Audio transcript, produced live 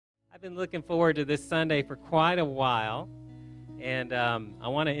I've been looking forward to this Sunday for quite a while, and I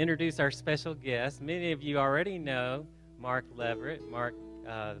want to introduce our special guest. Many of you already know Mark Leverett. Mark,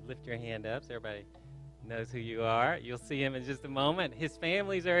 lift your hand up so everybody knows who you are. You'll see him in just a moment. His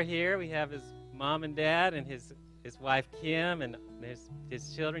families are here. We have his mom and dad and his wife Kim and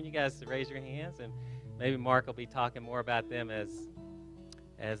his children. You guys raise your hands, and maybe Mark will be talking more about them as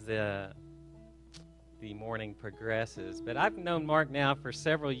the morning progresses. But I've known Mark now for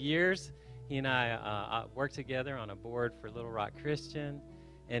several years. He and I work together on a board for Little Rock Christian,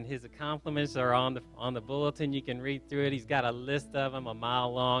 and his accomplishments are on the bulletin. You can read through it. He's got a list of them a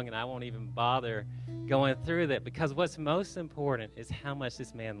mile long, and I won't even bother going through that, because what's most important is how much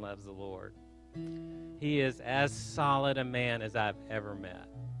this man loves the Lord. He is as solid a man as I've ever met,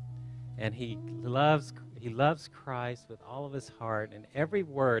 and he loves Christ with all of his heart, and every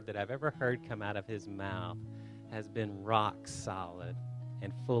word that I've ever heard come out of his mouth has been rock solid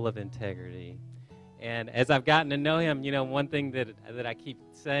and full of integrity. And as I've gotten to know him, you know, one thing that I keep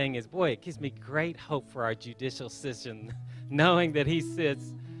saying is, boy, it gives me great hope for our judicial system, knowing that he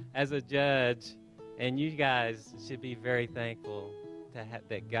sits as a judge, and you guys should be very thankful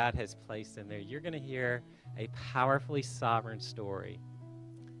that God has placed him there. You're going to hear a powerfully sovereign story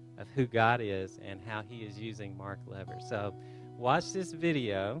of who God is and how he is using Mark Leverett. So watch this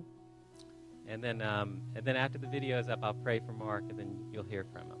video, and then after the video is up, I'll pray for Mark, and then you'll hear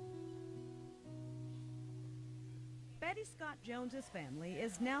from him. Betty Scott Jones's family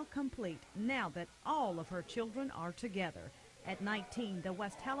is now complete now that all of her children are together. At 19, the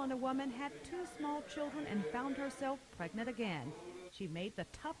West Helena woman had 2 small children and found herself pregnant again. She made the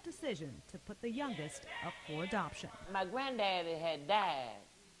tough decision to put the youngest up for adoption. My granddaddy had died,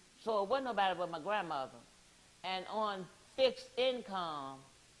 so it wasn't nobody but my grandmother. And on fixed income,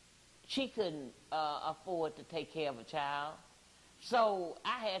 she couldn't afford to take care of a child. So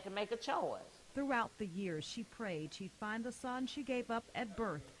I had to make a choice. Throughout the years, she prayed she'd find the son she gave up at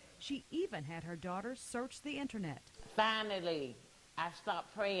birth. She even had her daughter search the internet. Finally, I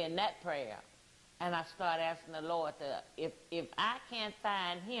stopped praying that prayer, and I started asking the Lord to, if I can't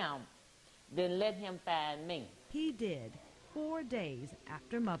find him, then let him find me. He did, 4 days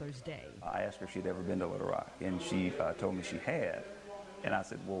after Mother's Day. I asked her if she'd ever been to Little Rock, and she told me she had. And I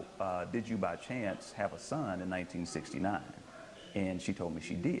said, well, did you by chance have a son in 1969? And she told me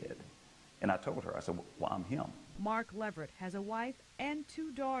she did. And I told her, I said, well, I'm him. Mark Leverett has a wife and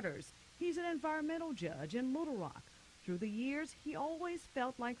 2 daughters. He's an environmental judge in Little Rock. Through the years, he always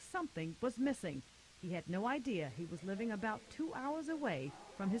felt like something was missing. He had no idea he was living about 2 hours away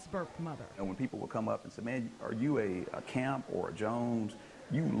from his birth mother. And when people would come up and say, man, are you a Camp or a Jones?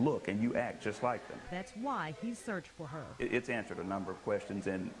 You look and you act just like them. That's why he searched for her. It's answered a number of questions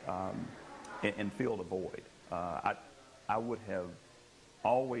and filled a void. I would have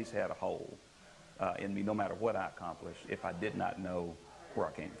always had a hole in me, no matter what I accomplished, if I did not know where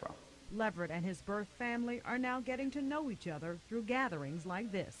I came from. Leverett and his birth family are now getting to know each other through gatherings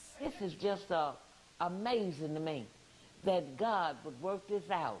like this. This is just amazing to me that God would work this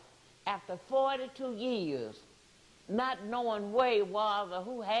out after 42 years, not knowing where he was or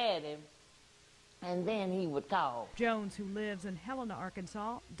who had him, and then he would call. Jones, who lives in Helena,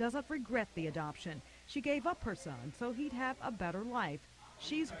 Arkansas, doesn't regret the adoption. She gave up her son so he'd have a better life.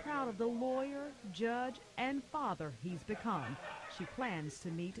 She's proud of the lawyer, judge, and father he's become. She plans to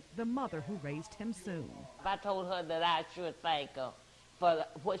meet the mother who raised him soon. I told her that I should thank her for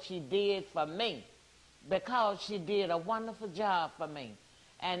what she did for me, because she did a wonderful job for me.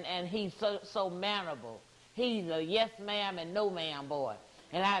 And he's so mannerable. He's a yes ma'am and no ma'am boy,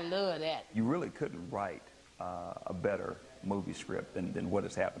 and I love that. You really couldn't write a better movie script than what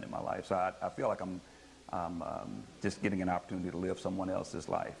has happened in my life. So I feel like I'm just getting an opportunity to live someone else's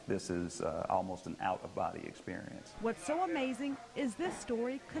life. This is almost an out-of-body experience. What's so amazing is this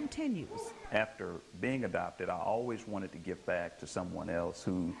story continues. After being adopted, I always wanted to give back to someone else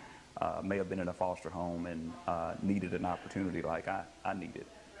who may have been in a foster home and needed an opportunity like I needed.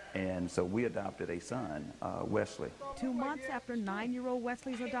 And so we adopted a son, Wesley. 2 months after 9-year-old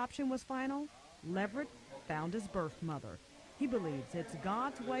Wesley's adoption was final, Leverett found his birth mother. He believes it's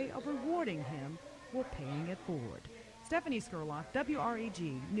God's way of rewarding him for paying it forward. Stephanie Skurlock,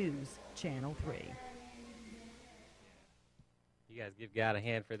 WREG News, Channel 3. You guys give God a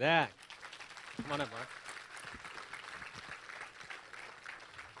hand for that. Come on up, Mark.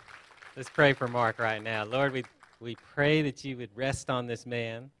 Let's pray for Mark right now. Lord, we pray that you would rest on this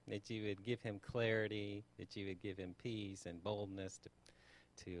man, that you would give him clarity, that you would give him peace and boldness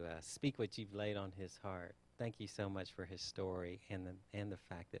to speak what you've laid on his heart. Thank you so much for his story and the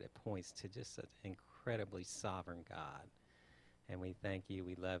fact that it points to just an incredibly sovereign God. And we thank you.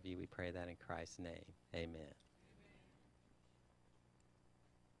 We love you. We pray that in Christ's name. Amen.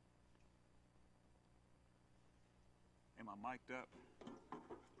 Am I mic'd up?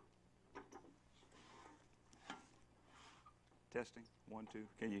 Testing. 1, 2.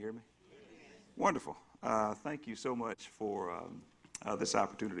 Can you hear me? Wonderful. Thank you so much for this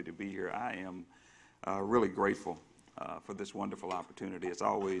opportunity to be here. I am really grateful for this wonderful opportunity. It's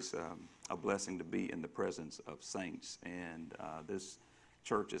always a blessing to be in the presence of saints, and this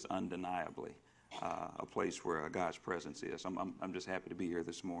church is undeniably a place where God's presence is. I'm just happy to be here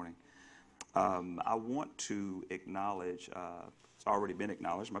this morning. I want to acknowledge, it's already been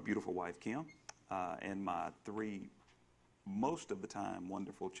acknowledged, my beautiful wife, Kim, and my 3 most of the time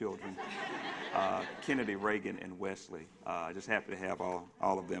wonderful children, Kennedy, Reagan, and Wesley. Just happy to have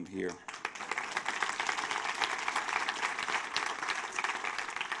all of them here.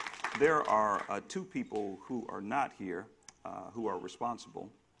 There are 2 people who are not here who are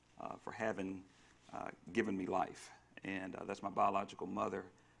responsible for having given me life, and that's my biological mother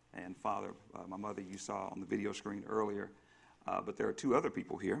and father. My mother you saw on the video screen earlier. But there are 2 other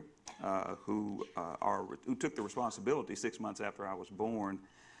people here who took the responsibility 6 months after I was born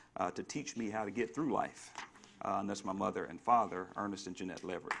to teach me how to get through life. And that's my mother and father, Ernest and Jeanette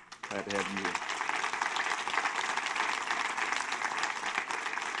Leverett. Glad to have you here.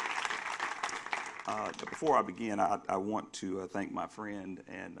 Before I begin, I want to thank my friend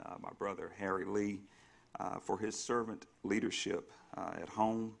and my brother, Harry Lee, for his servant leadership at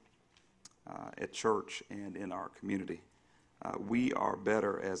home, at church, and in our community. We are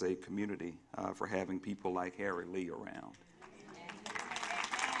better as a community for having people like Harry Lee around.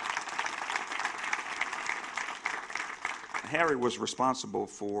 Harry was responsible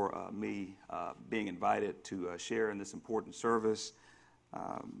for me being invited to share in this important service.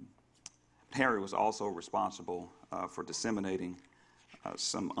 Harry was also responsible for disseminating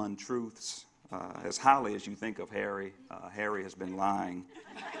some untruths. As highly as you think of Harry, Harry has been lying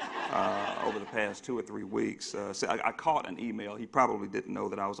over the past 2 or 3 weeks. So I caught an email. He probably didn't know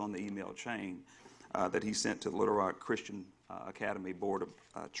that I was on the email chain that he sent to the Little Rock Christian Academy Board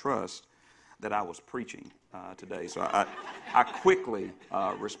of Trust that I was preaching today. So I quickly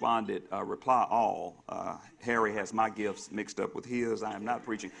responded, reply all. Harry has my gifts mixed up with his. I am not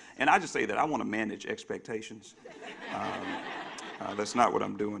preaching. And I just say that I want to manage expectations. That's not what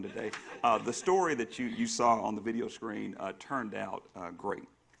I'm doing today. The story that you saw on the video screen turned out great.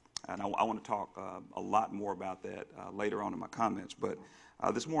 And I want to talk a lot more about that later on in my comments. But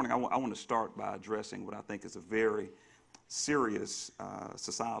this morning I want to start by addressing what I think is a very serious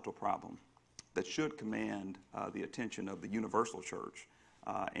societal problem that should command the attention of the universal church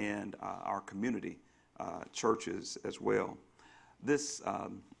and our community churches as well. This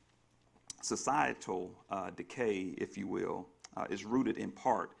societal decay, if you will, is rooted in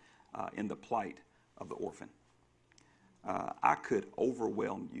part in the plight of the orphan. I could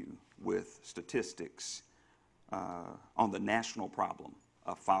overwhelm you with statistics on the national problem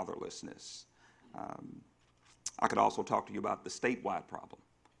of fatherlessness. I could also talk to you about the statewide problem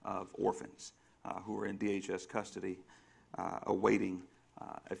of orphans who are in DHS custody awaiting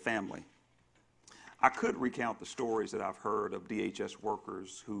a family. I could recount the stories that I've heard of DHS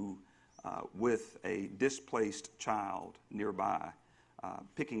workers who, with a displaced child nearby,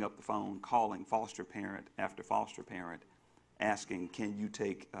 picking up the phone, calling foster parent after foster parent, asking, can you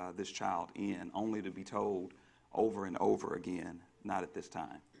take this child in, only to be told over and over again, not at this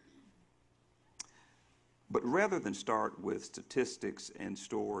time. But rather than start with statistics and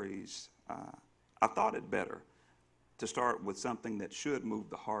stories, I thought it better to start with something that should move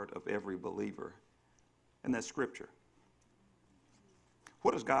the heart of every believer, and that's Scripture.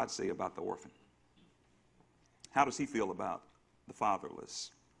 What does God say about the orphan? How does he feel about the fatherless?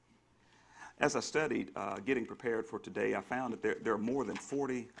 As I studied getting prepared for today, I found that there are more than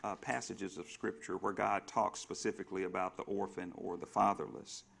 40 passages of Scripture where God talks specifically about the orphan or the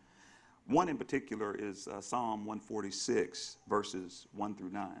fatherless. One in particular is Psalm 146, verses 1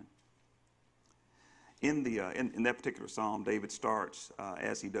 through 9. In that particular psalm, David starts,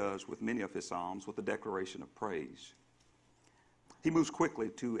 as he does with many of his psalms, with a declaration of praise. He moves quickly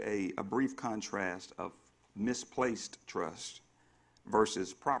to a brief contrast of misplaced trust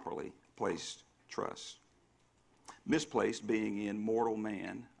versus properly placed trust. Misplaced being in mortal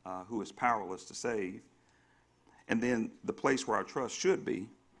man who is powerless to save, and then the place where our trust should be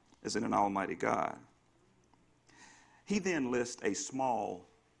is in an almighty God. He then lists a small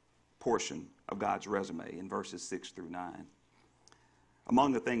portion of God's resume in verses 6 through 9.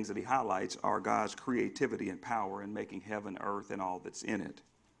 Among the things that he highlights are God's creativity and power in making heaven, earth, and all that's in it.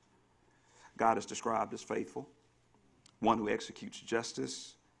 God is described as faithful, one who executes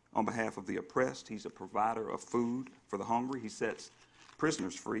justice on behalf of the oppressed. He's a provider of food for the hungry. He sets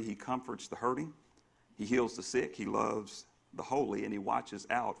prisoners free. He comforts the hurting. He heals the sick. He loves the holy, and he watches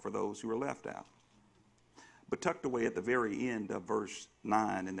out for those who are left out. But tucked away at the very end of verse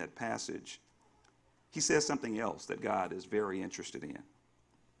 9 in that passage, he says something else that God is very interested in.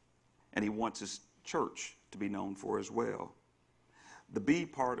 And he wants his church to be known for as well. The B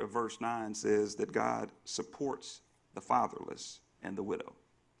part of verse 9 says that God supports the fatherless and the widow.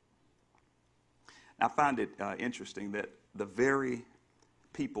 I find it interesting that the very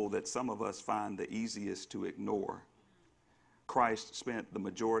people that some of us find the easiest to ignore, Christ spent the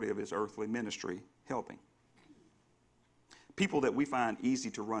majority of his earthly ministry helping. People that we find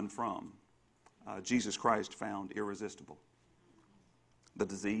easy to run from, Jesus Christ found irresistible. The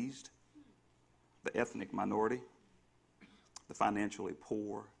diseased, the ethnic minority, the financially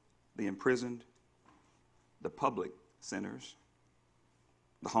poor, the imprisoned, the public sinners,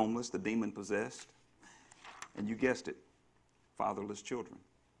 the homeless, the demon-possessed, and you guessed it, fatherless children.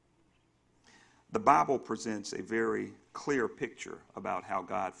 The Bible presents a very clear picture about how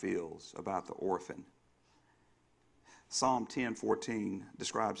God feels about the orphan. Psalm 10:14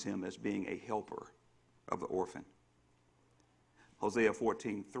 describes him as being a helper of the orphan. Hosea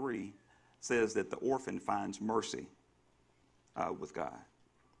 14:3 says that the orphan finds mercy with God.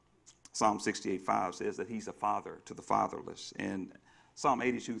 Psalm 68:5 says that he's a father to the fatherless. And Psalm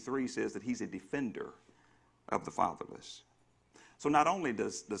 82:3 says that he's a defender of the fatherless. So not only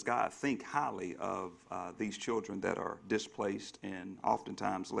does God think highly of these children that are displaced and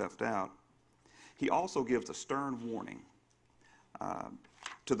oftentimes left out, he also gives a stern warning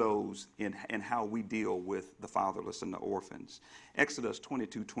to those in how we deal with the fatherless and the orphans. Exodus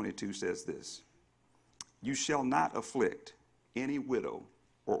 22:22 says this: "You shall not afflict any widow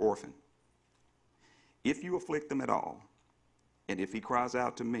or orphan. If you afflict them at all, and if he cries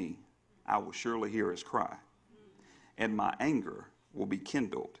out to me, I will surely hear his cry, and my anger will be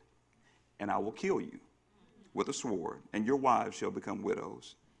kindled, and I will kill you with a sword, and your wives shall become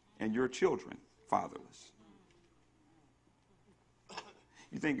widows, and your children fatherless."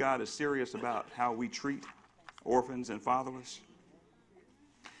 You think God is serious about how we treat orphans and fatherless?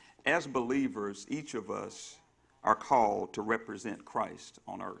 As believers, each of us are called to represent Christ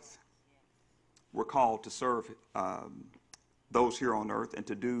on earth. We're called to serve those here on earth and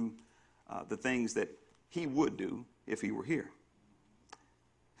to do the things that he would do if he were here.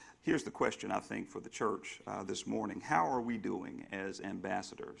 Here's the question, I think, for the church this morning. How are we doing as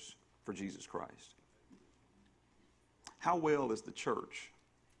ambassadors for Jesus Christ? How well is the church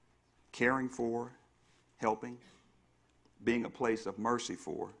caring for, helping, being a place of mercy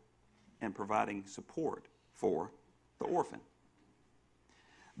for, and providing support for the orphan?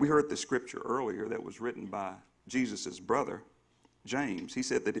 We heard the scripture earlier that was written by Jesus' brother, James. He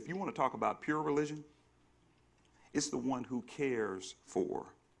said that if you want to talk about pure religion, it's the one who cares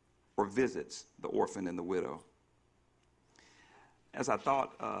for or visits the orphan and the widow. As I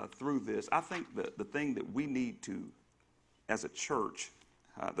thought through this, I think that the thing that we need to, as a church,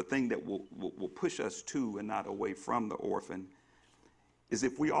 the thing that will push us to and not away from the orphan is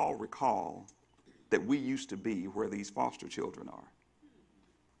if we all recall that we used to be where these foster children are.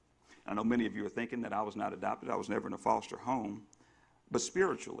 I know many of you are thinking that I was not adopted. I was never in a foster home. But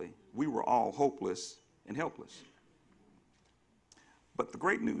spiritually, we were all hopeless and helpless. But the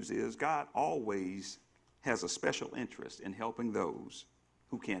great news is God always has a special interest in helping those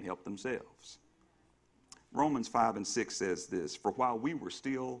who can't help themselves. Romans 5:6 says this: "For while we were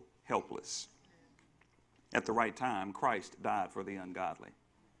still helpless, at the right time, Christ died for the ungodly."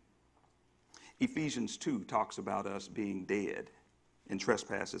 Ephesians 2 talks about us being dead in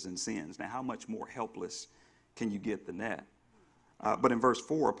trespasses and sins. Now, how much more helpless can you get than that? But in verse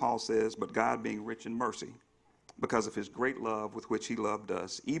 4, Paul says, "But God, being rich in mercy, because of his great love with which he loved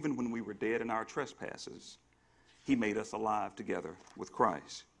us, even when we were dead in our trespasses, he made us alive together with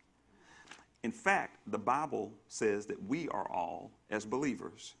Christ." In fact, the Bible says that we are all, as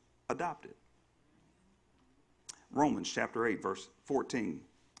believers, adopted. Romans chapter 8, verse 14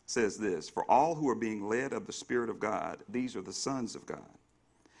 says this: "For all who are being led of the Spirit of God, these are the sons of God.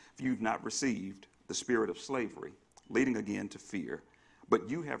 For you've not received the spirit of slavery, leading again to fear, but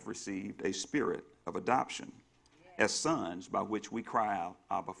you have received a spirit of adoption as sons, by which we cry out,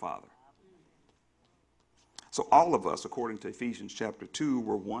 Abba, Father." So all of us, according to Ephesians chapter 2,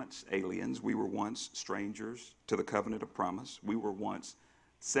 were once aliens. We were once strangers to the covenant of promise. We were once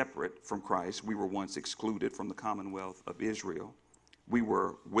separate from Christ. We were once excluded from the commonwealth of Israel. We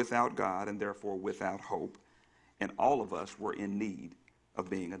were without God and therefore without hope. And all of us were in need of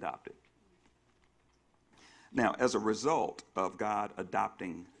being adopted. Now, as a result of God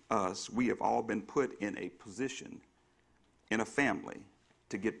adopting us, we have all been put in a position, in a family,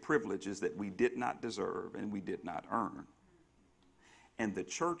 to get privileges that we did not deserve and we did not earn. And the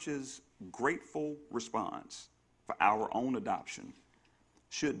church's grateful response for our own adoption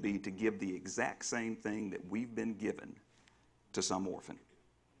should be to give the exact same thing that we've been given to some orphan: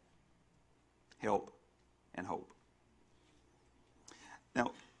 help and hope.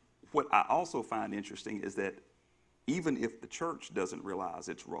 Now, what I also find interesting is that even if the church doesn't realize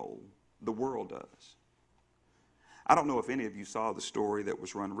its role, the world does. I don't know if any of you saw the story that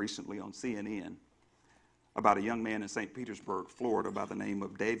was run recently on CNN about a young man in St. Petersburg, Florida, by the name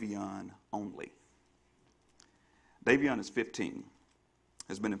of Davion Only. Davion is 15,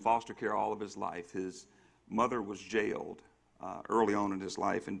 has been in foster care all of his life. His mother was jailed early on in his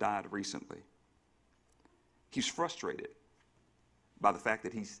life and died recently. He's frustrated by the fact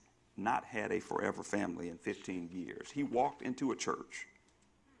that he's not had a forever family in 15 years. He walked into a church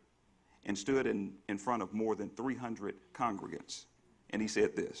and stood in front of more than 300 congregants, and he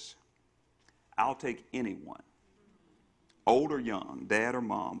said this: "I'll take anyone, old or young, dad or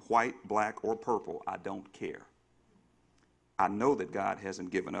mom, white, black, or purple, I don't care. I know that God hasn't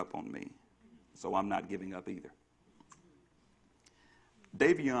given up on me, so I'm not giving up either."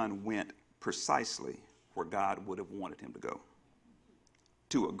 Davion went precisely where God would have wanted him to go,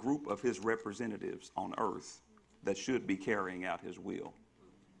 to a group of his representatives on earth that should be carrying out his will.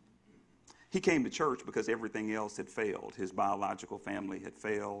 He came to church because everything else had failed. His biological family had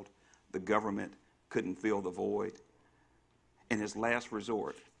failed. The government couldn't fill the void. And his last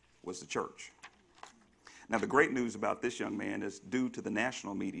resort was the church. Now, the great news about this young man is, due to the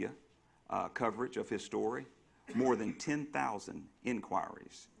national media coverage of his story, more than 10,000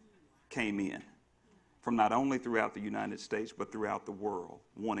 inquiries came in from not only throughout the United States, but throughout the world,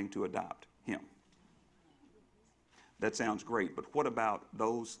 wanting to adopt him. That sounds great, but what about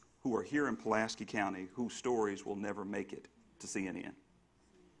those who are here in Pulaski County whose stories will never make it to CNN?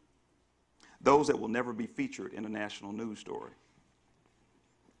 Those that will never be featured in a national news story,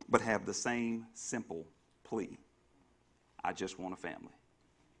 but have the same simple plea: I just want a family.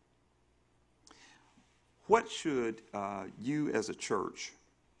 What should you as a church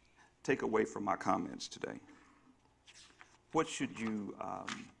take away from my comments today? What should you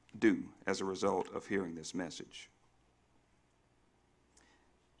do as a result of hearing this message?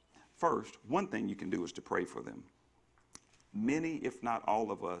 First, one thing you can do is to pray for them. Many, if not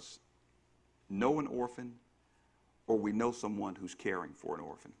all of us, know an orphan, or we know someone who's caring for an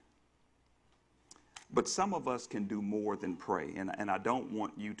orphan. But some of us can do more than pray, and I don't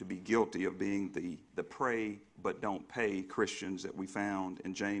want you to be guilty of being the pray but don't pay Christians that we found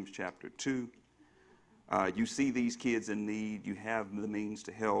in James chapter 2. You see these kids in need, you have the means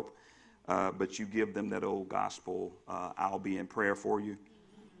to help, but you give them that old gospel, I'll be in prayer for you.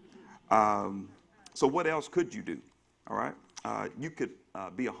 So what else could you do? All right, you could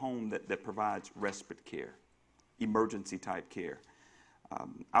be a home that provides respite care, emergency type care.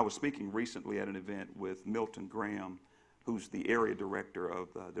 I was speaking recently at an event with Milton Graham, who's the area director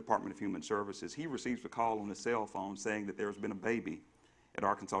of the Department of Human Services. He receives a call on his cell phone saying that there's been a baby at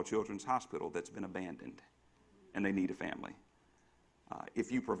Arkansas Children's Hospital that's been abandoned, and they need a family.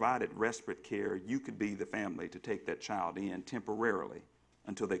 If you provided respite care, you could be the family to take that child in temporarily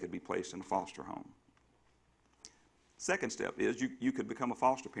until they could be placed in a foster home. Second step is you could become a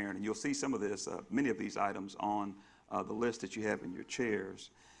foster parent, and you'll see some of this, many of these items on the list that you have in your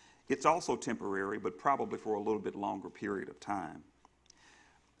chairs. It's also temporary, but probably for a little bit longer period of time.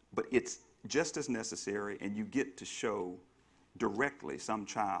 But it's just as necessary, and you get to show directly some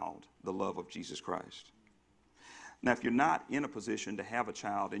child the love of Jesus Christ. Now, if you're not in a position to have a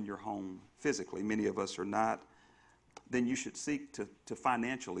child in your home physically, many of us are not, then you should seek to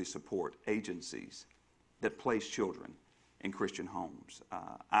financially support agencies that place children in Christian homes.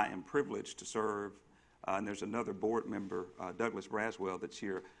 I am privileged to serve, and there's another board member, Douglas Braswell, that's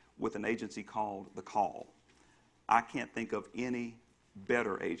here, with an agency called The Call. I can't think of any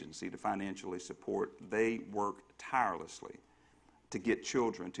better agency to financially support. They work tirelessly to get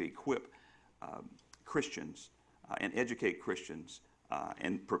children, to equip Christians and educate Christians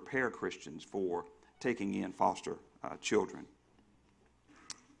and prepare Christians for taking in foster children.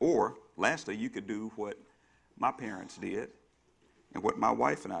 Or, lastly, you could do what my parents did and what my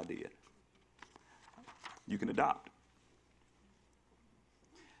wife and I did. You can adopt.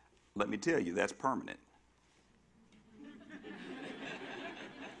 Let me tell you, that's permanent.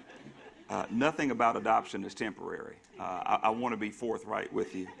 Nothing about adoption is temporary. I want to be forthright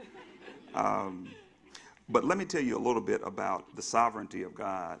with you. But let me tell you a little bit about the sovereignty of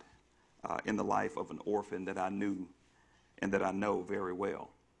God in the life of an orphan that I knew and that I know very well,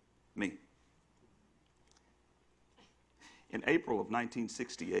 me. In April of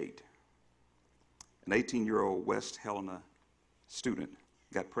 1968, an 18-year-old West Helena student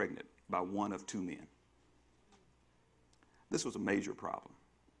got pregnant by one of two men. This was a major problem.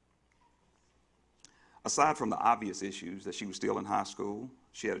 Aside from the obvious issues that she was still in high school,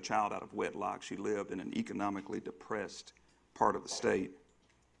 she had a child out of wedlock, she lived in an economically depressed part of the state.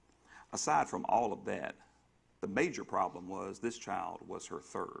 Aside from all of that, the major problem was this child was her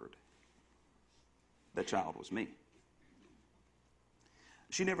third. That child was me.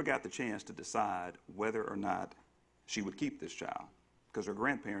 She never got the chance to decide whether or not she would keep this child, because her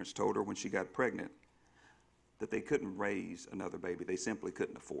grandparents told her when she got pregnant that they couldn't raise another baby. They simply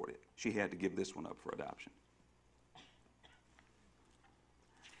couldn't afford it. She had to give this one up for adoption.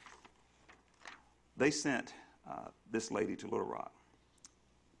 They sent this lady to Little Rock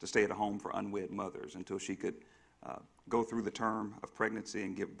to stay at a home for unwed mothers until she could go through the term of pregnancy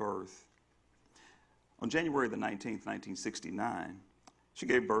and give birth. On January the 19th, 1969, she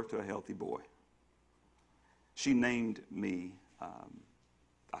gave birth to a healthy boy. She named me,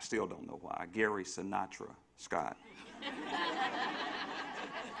 I still don't know why, Gary Sinatra Scott.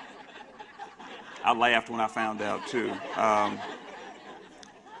 I laughed when I found out, too.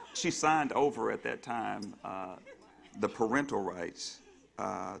 She signed over at that time the parental rights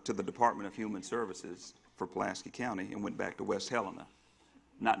to the Department of Human Services for Pulaski County and went back to West Helena,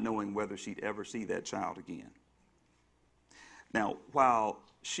 not knowing whether she'd ever see that child again. Now, while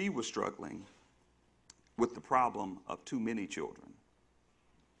she was struggling with the problem of too many children,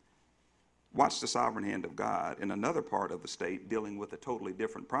 watch the sovereign hand of God in another part of the state dealing with a totally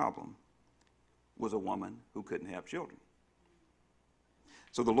different problem was a woman who couldn't have children.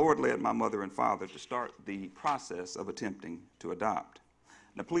 So the Lord led my mother and father to start the process of attempting to adopt.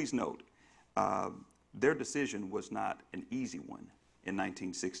 Now, please note, their decision was not an easy one in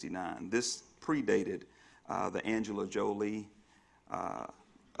 1969. This predated the Angela Jolie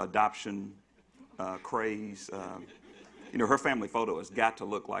adoption craze. You know, her family photo has got to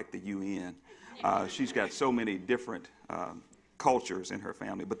look like the UN. She's got so many different cultures in her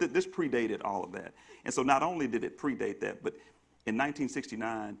family, but this predated all of that. And so not only did it predate that, but in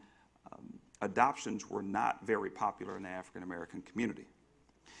 1969, adoptions were not very popular in the African American community.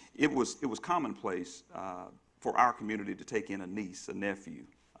 It was commonplace for our community to take in a niece, a nephew,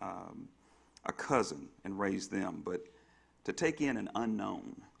 a cousin, and raise them, but to take in an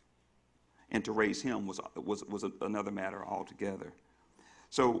unknown and to raise him was another matter altogether.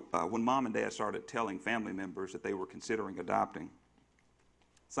 So when Mom and Dad started telling family members that they were considering adopting,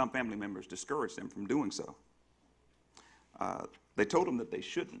 some family members discouraged them from doing so. They told them that they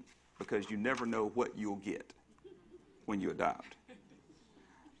shouldn't, because you never know what you'll get when you adopt.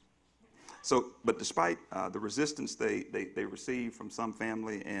 So, but despite the resistance they received from some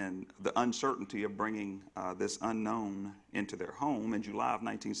family and the uncertainty of bringing this unknown into their home, in July of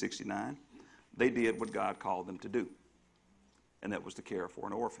 1969, they did what God called them to do, and that was to care for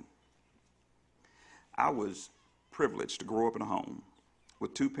an orphan. I was privileged to grow up in a home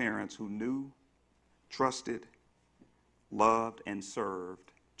with two parents who knew, trusted, loved, and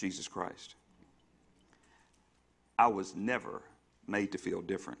served Jesus Christ. I was never made to feel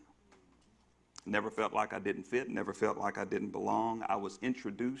different. Never felt like I didn't fit, never felt like I didn't belong. I was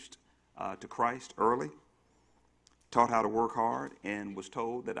introduced to Christ early, taught how to work hard, and was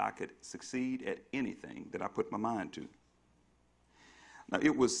told that I could succeed at anything that I put my mind to. Now,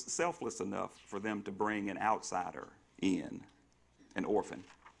 it was selfless enough for them to bring an outsider in, an orphan.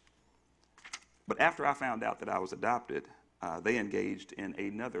 But after I found out that I was adopted, they engaged in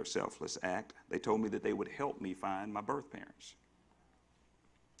another selfless act. They told me that they would help me find my birth parents.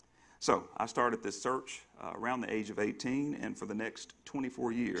 So I started this search around the age of 18, and for the next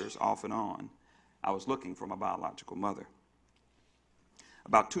 24 years, off and on, I was looking for my biological mother.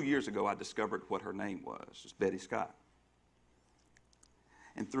 About 2 years ago, I discovered what her name was. It was Betty Scott.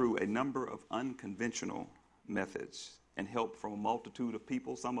 And through a number of unconventional methods and help from a multitude of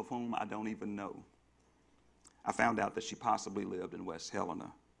people, some of whom I don't even know, I found out that she possibly lived in West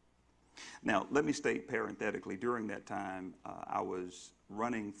Helena. Now, let me state parenthetically, during that time, I was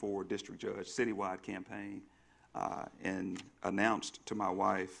running for district judge, citywide campaign, and announced to my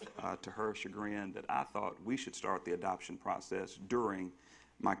wife, to her chagrin, that I thought we should start the adoption process during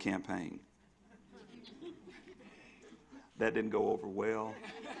my campaign. That didn't go over well.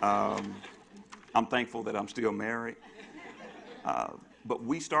 I'm thankful that I'm still married. But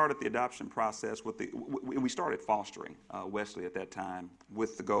we started the adoption process we started fostering Wesley at that time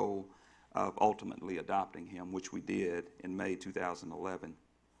with the goal of ultimately adopting him, which we did in May 2011.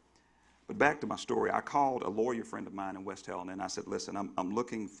 But back to my story, I called a lawyer friend of mine in West Helena, and I said, listen, I'm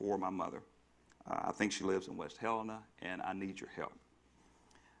looking for my mother. I think she lives in West Helena, and I need your help.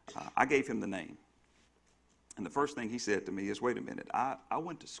 I gave him the name. And the first thing he said to me is, wait a minute, I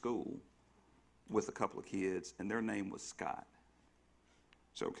went to school with a couple of kids, and their name was Scott.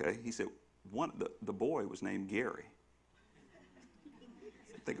 So, okay. He said, the boy was named Gary.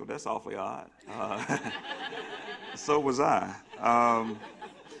 I think, well, that's awfully odd. So was I.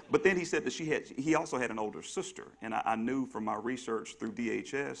 But then he said that he also had an older sister, and I knew from my research through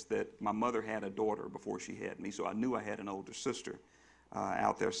DHS that my mother had a daughter before she had me, so I knew I had an older sister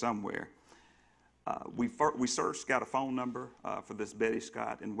out there somewhere. We searched, got a phone number for this Betty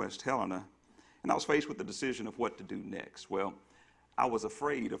Scott in West Helena, and I was faced with the decision of what to do next. Well, I was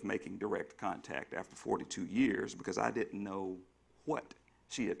afraid of making direct contact after 42 years because I didn't know what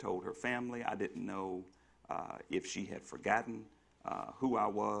she had told her family. I didn't know if she had forgotten who I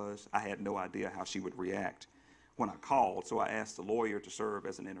was. I had no idea how she would react when I called, so I asked the lawyer to serve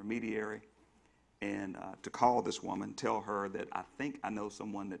as an intermediary and to call this woman, tell her that I think I know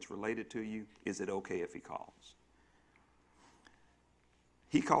someone that's related to you. Is it okay if he calls?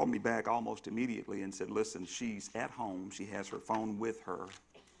 He called me back almost immediately and said, listen, she's at home. She has her phone with her,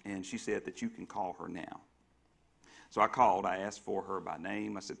 and she said that you can call her now. So I called. I asked for her by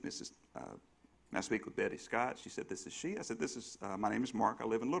name. I said, Mrs. May I speak with Betty Scott? She said, this is she. I said, my name is Mark. I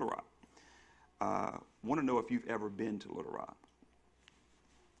live in Little Rock. Want to know if you've ever been to Little Rock.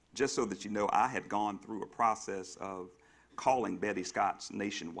 Just so that you know, I had gone through a process of calling Betty Scott's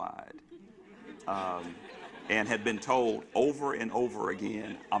nationwide and had been told over and over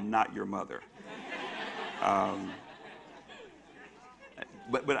again, I'm not your mother.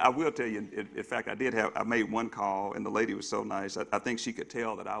 But I will tell you, in fact, I made one call, and the lady was so nice. I think she could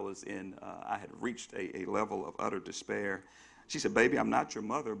tell that I had reached a level of utter despair. She said, baby, I'm not your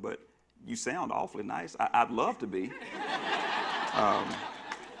mother, but you sound awfully nice. I'd love to be.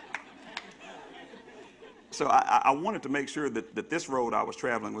 So I wanted to make sure that this road I was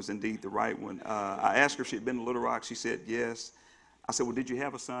traveling was indeed the right one. I asked her if she had been to Little Rock. She said yes. I said, well, did you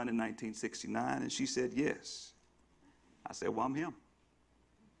have a son in 1969? And she said yes. I said, well, I'm him.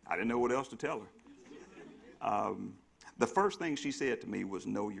 I didn't know what else to tell her. The first thing she said to me was,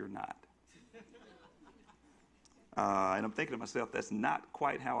 no, you're not. And I'm thinking to myself, that's not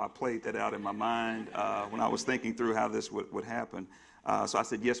quite how I played that out in my mind when I was thinking through how this would happen. So I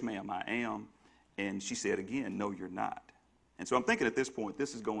said, yes, ma'am, I am. And she said again, no, you're not. And so I'm thinking at this point,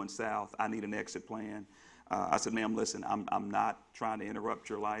 this is going south. I need an exit plan. I said, ma'am, listen, I'm not trying to interrupt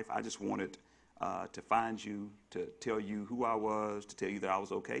your life. I just wanted to find you, to tell you who I was, to tell you that I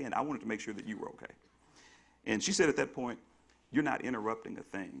was okay, and I wanted to make sure that you were okay. And she said at that point, you're not interrupting a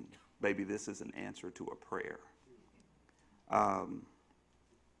thing. Baby, this is an answer to a prayer.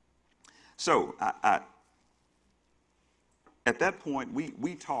 So at that point,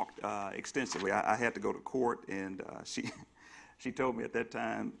 we talked extensively. I had to go to court, and she told me at that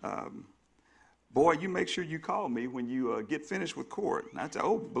time, boy, you make sure you call me when you get finished with court. And I said,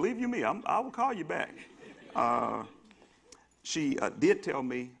 oh, believe you me, I will call you back. She did tell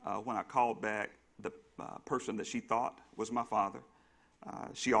me when I called back the person that she thought was my father.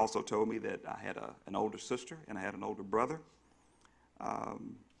 She also told me that I had an older sister and I had an older brother. I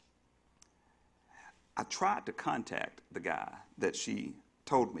tried to contact the guy that she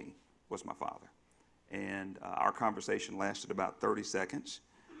told me was my father. And our conversation lasted about 30 seconds.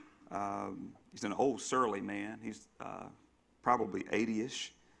 He's an old surly man. He's probably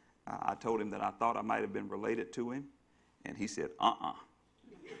 80-ish. I told him that I thought I might have been related to him, and he said, uh-uh.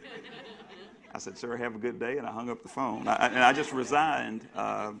 I said, sir, have a good day, and I hung up the phone. And I just resigned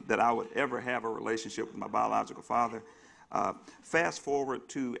that I would ever have a relationship with my biological father. Fast forward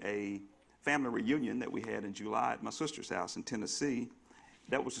to a family reunion that we had in July at my sister's house in Tennessee.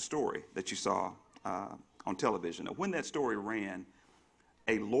 That was the story that you saw on television. Now, when that story ran,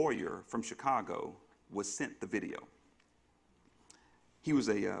 a lawyer from Chicago was sent the video. He was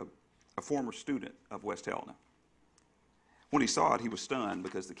a former student of West Helena. When he saw it, he was stunned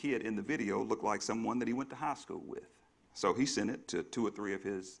because the kid in the video looked like someone that he went to high school with. So he sent it to 2 or 3 of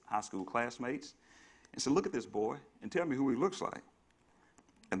his high school classmates and said, look at this boy and tell me who he looks like.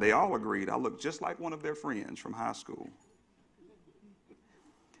 And they all agreed I look just like one of their friends from high school.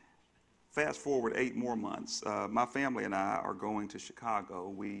 Fast forward 8 more months, my family and I are going to Chicago.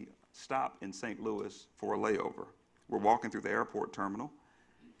 We stop in St. Louis for a layover. We're walking through the airport terminal,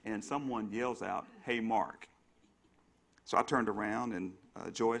 and someone yells out, hey, Mark. So I turned around, and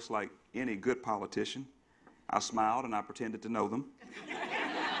Joyce, like any good politician, I smiled and I pretended to know them.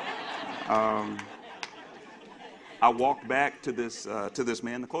 I walked back to this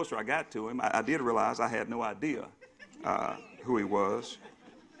man. The closer I got to him, I did realize I had no idea who he was.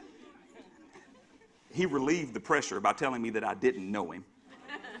 He relieved the pressure by telling me that I didn't know him.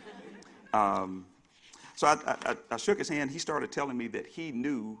 So I shook his hand. He started telling me that he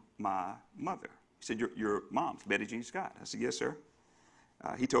knew my mother. He said, your mom's Betty Jean Scott. I said, yes, sir.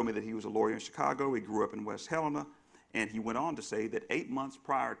 He told me that he was a lawyer in Chicago. He grew up in West Helena. And he went on to say that 8 months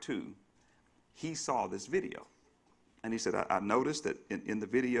prior to, he saw this video. And he said, I noticed that in the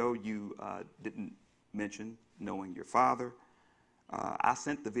video you didn't mention knowing your father. I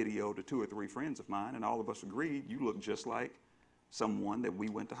sent the video to 2 or 3 friends of mine, and all of us agreed you look just like someone that we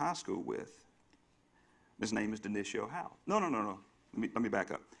went to high school with. His name is Denisio Howe. No. Let me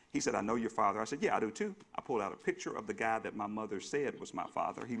back up. He said, I know your father. I said, yeah, I do too. I pulled out a picture of the guy that my mother said was my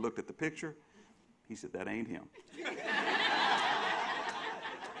father. He looked at the picture. He said, that ain't him.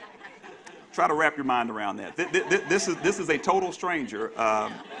 Try to wrap your mind around that. This is a total stranger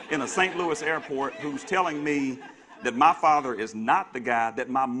in a St. Louis airport who's telling me that my father is not the guy that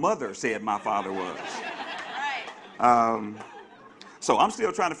my mother said my father was. So I'm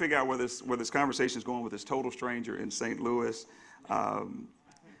still trying to figure out where this conversation is going with this total stranger in St. Louis.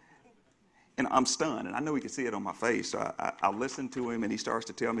 And I'm stunned, and I know he can see it on my face. So I listened to him, and he starts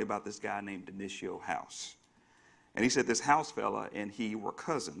to tell me about this guy named Denisio House. And he said this House fella and he were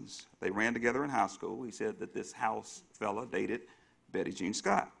cousins. They ran together in high school. He said that this House fella dated Betty Jean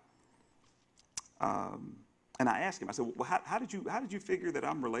Scott. And I asked him, I said, well, how did you figure that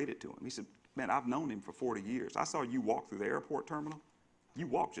I'm related to him? He said, man, I've known him for 40 years. I saw you walk through the airport terminal. You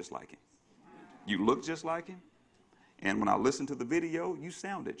walk just like him. You look just like him. And when I listened to the video, you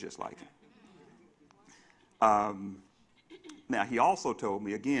sounded just like him. Now, he also told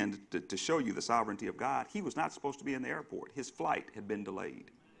me, again, to show you the sovereignty of God, he was not supposed to be in the airport. His flight had been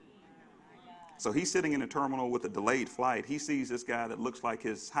delayed. So he's sitting in a terminal with a delayed flight. He sees this guy that looks like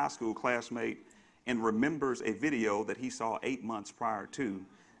his high school classmate and remembers a video that he saw 8 months prior to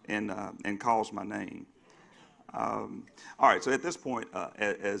and calls my name. All right, so at this point,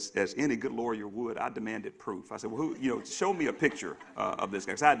 as any good lawyer would, I demanded proof. I said, well, show me a picture of this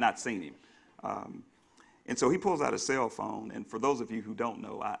guy, because I had not seen him. And so he pulls out his cell phone, and for those of you who don't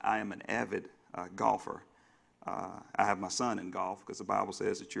know, I am an avid golfer. I have my son in golf, because the Bible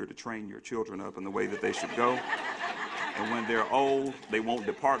says that you're to train your children up in the way that they should go. And when they're old, they won't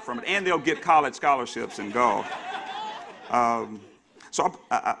depart from it, and they'll get college scholarships in golf. So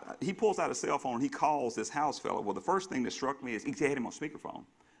he pulls out his cell phone, and he calls this House fellow. Well, the first thing that struck me is he had him on speakerphone.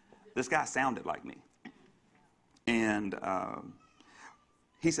 This guy sounded like me. And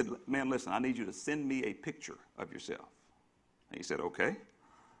he said, man, listen, I need you to send me a picture of yourself. And he said, okay.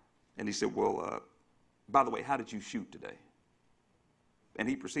 And he said, well, by the way, how did you shoot today? And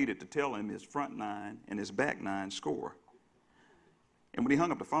he proceeded to tell him his front 9 and his back 9 score. And when he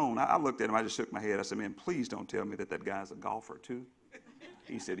hung up the phone, I looked at him, I just shook my head. I said, man, please don't tell me that guy's a golfer too.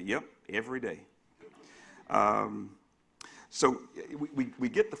 He said, yep, every day. So we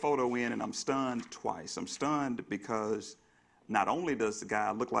get the photo in, and I'm stunned twice. I'm stunned because not only does the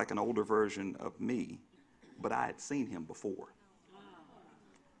guy look like an older version of me, but I had seen him before.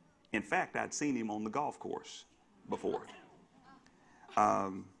 In fact, I'd seen him on the golf course before.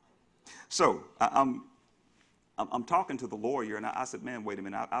 So I'm talking to the lawyer, and I said, man, wait a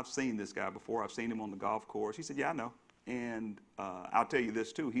minute. I've seen this guy before. I've seen him on the golf course. He said, yeah, I know. And I'll tell you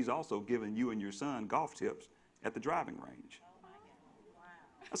this, too. He's also given you and your son golf tips at the driving range.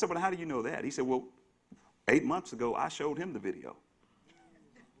 I said, well, how do you know that? He said, well, 8 months ago, I showed him the video.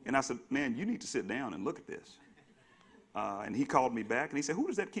 And I said, man, you need to sit down and look at this. And he called me back, and he said, who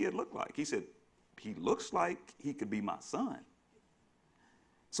does that kid look like? He said, he looks like he could be my son.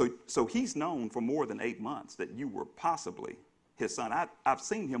 So he's known for more than 8 months that you were possibly his son. I've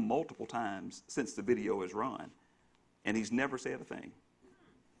seen him multiple times since the video has run, and he's never said a thing.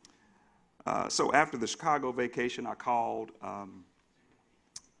 So after the Chicago vacation, I called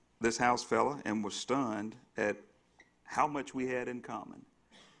this House fella and was stunned at how much we had in common.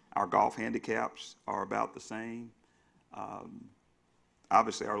 Our golf handicaps are about the same.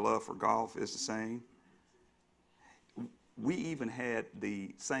 Obviously, our love for golf is the same. We even had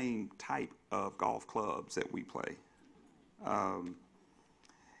the same type of golf clubs that we play. And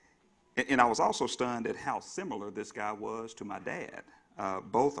I was also stunned at how similar this guy was to my dad.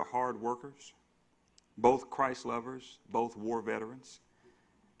 Both are hard workers, both Christ lovers, both war veterans,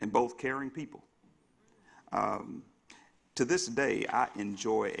 and both caring people. To this day, I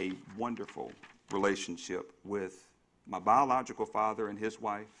enjoy a wonderful relationship with my biological father and his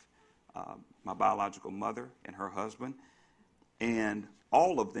wife, my biological mother and her husband, And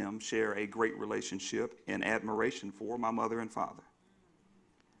all of them share a great relationship and admiration for my mother and father.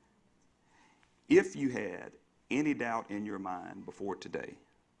 If you had any doubt in your mind before today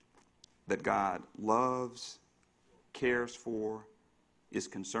that God loves, cares for, is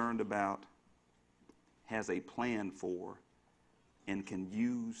concerned about, has a plan for, and can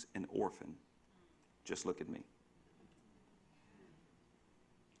use an orphan, just look at me.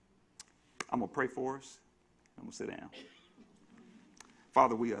 I'm going to pray for us. I'm going to sit down.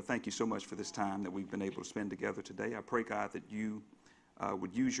 Father, we thank you so much for this time that we've been able to spend together today. I pray, God, that you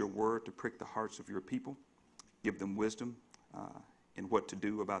would use your word to prick the hearts of your people, give them wisdom in what to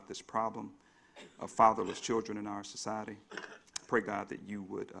do about this problem of fatherless children in our society. Pray, God, that you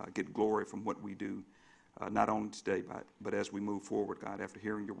would get glory from what we do, not only today, but as we move forward, God, after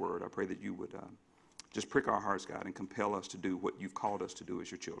hearing your word. I pray that you would just prick our hearts, God, and compel us to do what you've called us to do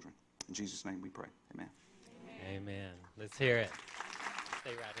as your children. In Jesus' name we pray. Amen. Amen. Let's hear it.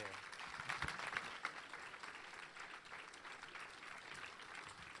 Stay right here.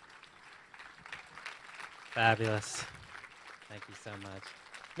 Fabulous. Thank you so much.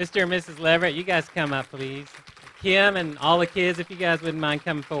 Mr. and Mrs. Leverett, you guys come up, please. Kim and all the kids, if you guys wouldn't mind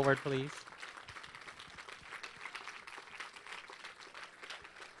coming forward, please.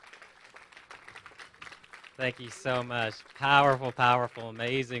 Thank you so much. Powerful, powerful,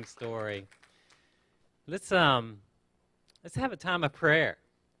 amazing story. Let's have a time of prayer.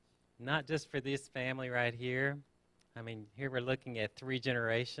 Not just for this family right here. I mean, here we're looking at 3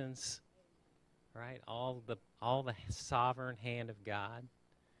 generations, right? All the sovereign hand of God.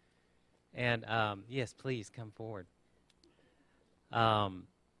 And yes, please come forward. Why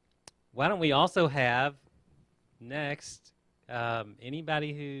don't we also have next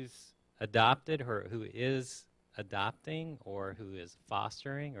anybody who's adopted or who is adopting or who is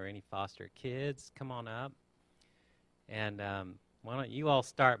fostering or any foster kids, come on up. And why don't you all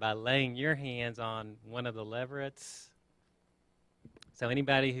start by laying your hands on one of the Leveretts. So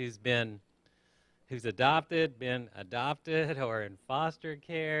anybody who's adopted, been adopted, or in foster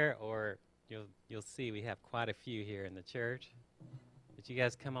care, or you'll see we have quite a few here in the church. But you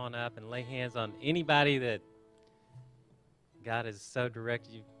guys come on up and lay hands on anybody that God has so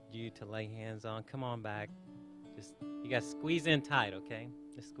directed you to lay hands on. Come on back. Just you guys squeeze in tight, okay?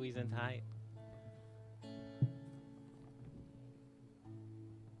 Just squeeze in tight.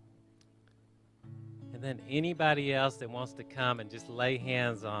 And then anybody else that wants to come and just lay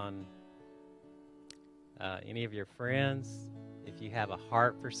hands on any of your friends, if you have a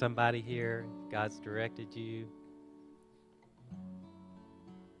heart for somebody here, God's directed you.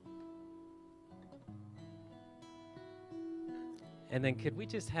 And then could we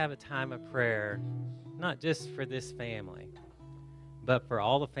just have a time of prayer, not just for this family, but for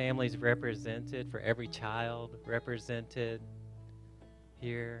all the families represented, for every child represented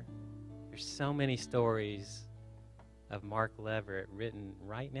here. There's so many stories of Mark Leverett written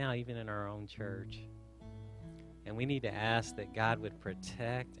right now, even in our own church. And we need to ask that God would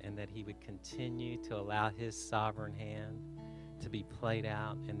protect and that he would continue to allow his sovereign hand to be played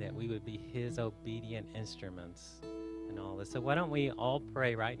out and that we would be his obedient instruments in all this. So why don't we all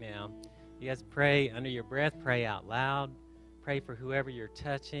pray right now? You guys pray under your breath, pray out loud, pray for whoever you're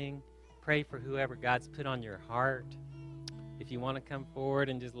touching, pray for whoever God's put on your heart. If you want to come forward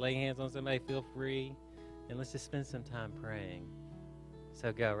and just lay hands on somebody, feel free. And let's just spend some time praying.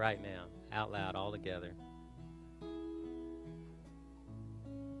 So go right now, out loud, all together.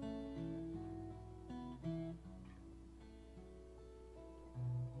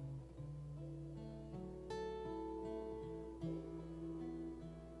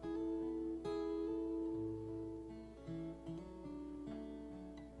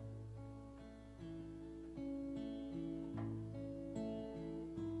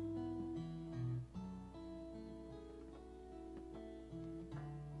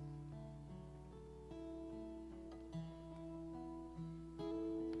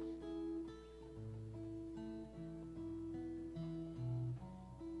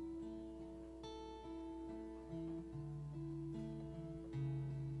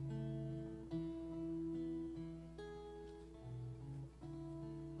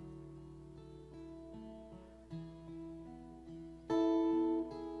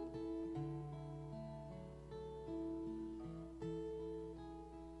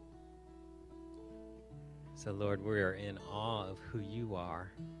 So, Lord, we are in awe of who you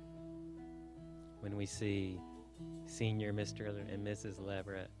are when we see Senior Mr. and Mrs.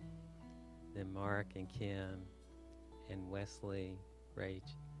 Leverett, then Mark and Kim and Wesley,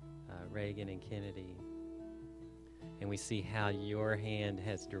 Reagan and Kennedy. And we see how your hand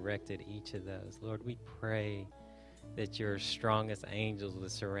has directed each of those. Lord, we pray that your strongest angels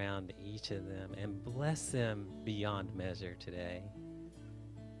would surround each of them and bless them beyond measure today.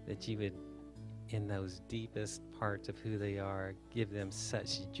 That you would, in those deepest parts of who they are, give them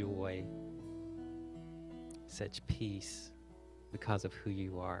such joy, such peace because of who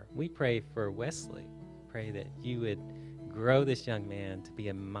you are. We pray for Wesley. Pray that you would grow this young man to be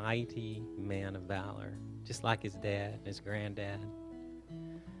a mighty man of valor, just like his dad and his granddad.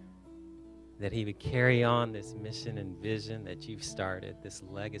 That he would carry on this mission and vision that you've started, this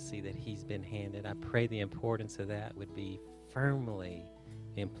legacy that he's been handed. I pray the importance of that would be firmly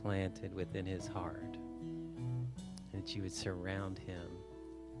implanted within his heart. And that you would surround him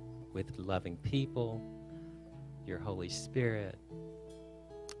with loving people, your Holy Spirit,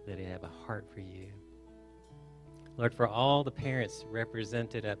 that he'd have a heart for you. Lord, for all the parents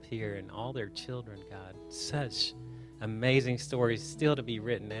represented up here and all their children, God, such amazing stories still to be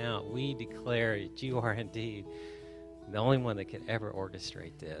written out. We declare that you are indeed the only one that could ever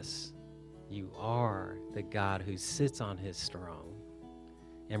orchestrate this. You are the God who sits on his throne.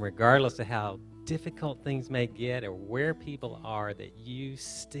 And regardless of how difficult things may get or where people are, that you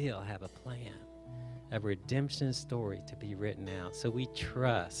still have a plan, a redemption story to be written out. So we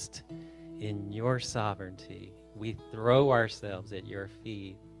trust in your sovereignty. We throw ourselves at your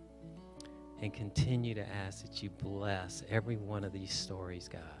feet and continue to ask that you bless every one of these stories,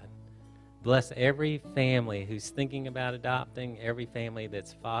 God. Bless every family who's thinking about adopting, every family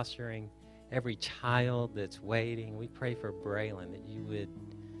that's fostering, every child that's waiting. We pray for Braylon that you would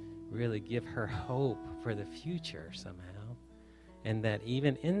really give her hope for the future somehow. And that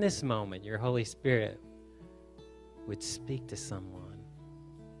even in this moment, your Holy Spirit would speak to someone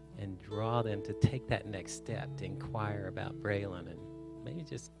and draw them to take that next step to inquire about Braylon and maybe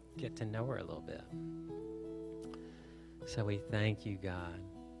just get to know her a little bit. So we thank you, God.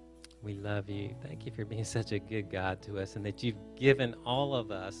 We love you. Thank you for being such a good God to us, and that you've given all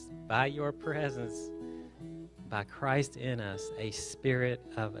of us, by your presence, by Christ in us, a spirit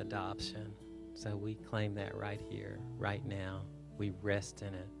of adoption. So we claim that right here, right now. We rest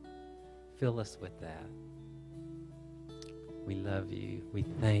in it. Fill us with that. We love you. We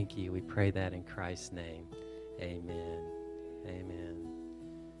thank you. We pray that in Christ's name. Amen. Amen.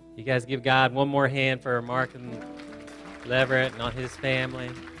 You guys give God one more hand for Mark and Leverett and all his family.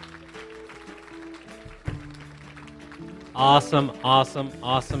 Awesome, awesome,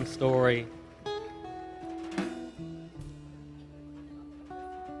 awesome story.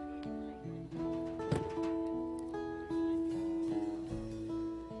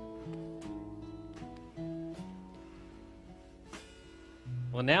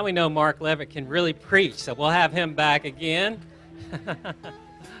 Well, now we know Mark Leverett can really preach, so we'll have him back again.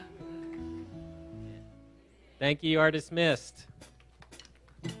 Thank you. You are dismissed.